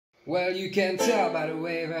Well, you can tell by the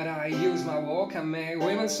way that I use my walk. I'm a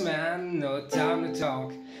women's man, no time to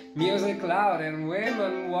talk. Music loud and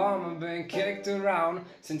women warm. I've been kicked around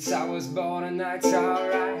since I was born, and that's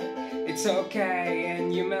alright. It's okay,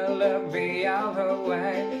 and you may look the other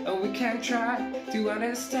way, and we can try to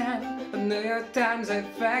understand the New York Times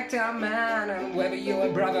affect our man. And whether you're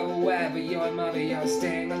a brother or whether you're a mother, you're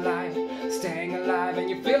staying alive, and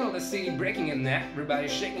you feel the city breaking and everybody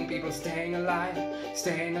shaking, people staying alive,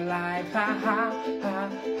 ha ha ha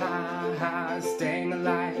ha ha, staying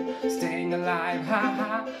alive, ha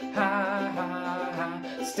ha ha ha ha,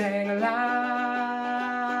 staying alive.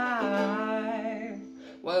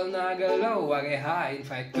 Well, now I go low, I get high.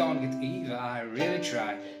 If I can't get either, I really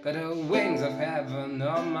try. Got the wings of heaven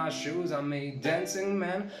on my shoes. I'm a dancing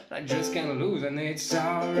man, I just can't lose, and it's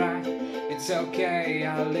alright. It's okay,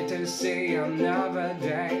 I'll live to see another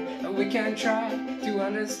day, and we can try to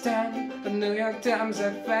understand the New York Times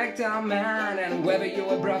affect our man. And whether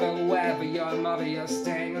you're a brother or whether you're a mother, you're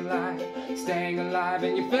staying alive,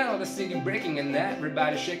 and you feel the city breaking and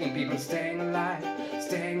everybody shaking, people staying alive,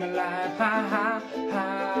 ha ha ha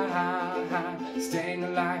ha ha, staying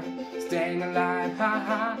alive, ha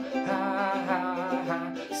ha ha ha ha,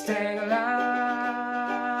 staying alive.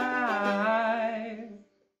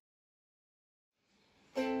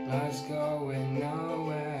 Life's going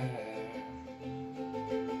nowhere.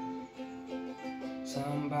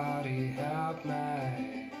 Somebody help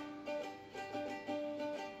me.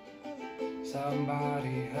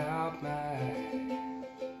 Somebody help me.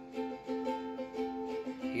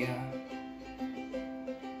 Yeah.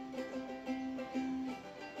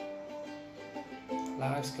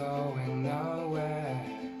 Life's going nowhere.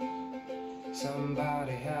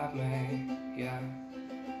 Somebody help me. Yeah.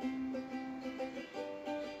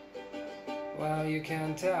 Well, you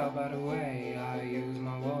can tell by the way I use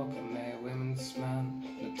my walk. I'm a women's man,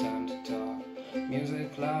 no time to talk.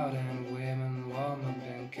 Music loud and women warm. I've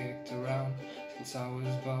been kicked around since I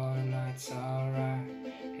was born, and that's alright.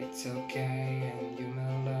 It's okay, and you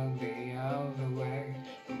may look the other way,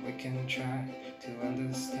 and we can try to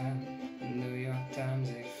understand the New York Times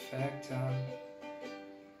effect on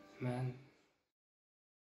men.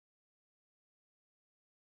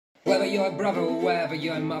 Whether you're a brother or whether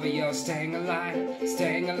you're a mother, you're staying alive,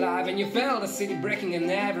 and you feel the city breaking and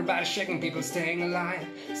everybody shaking, people staying alive,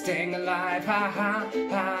 ha ha ha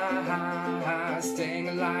ha ha, staying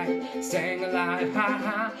alive, ha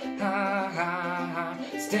ha ha ha ha,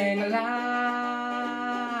 staying alive.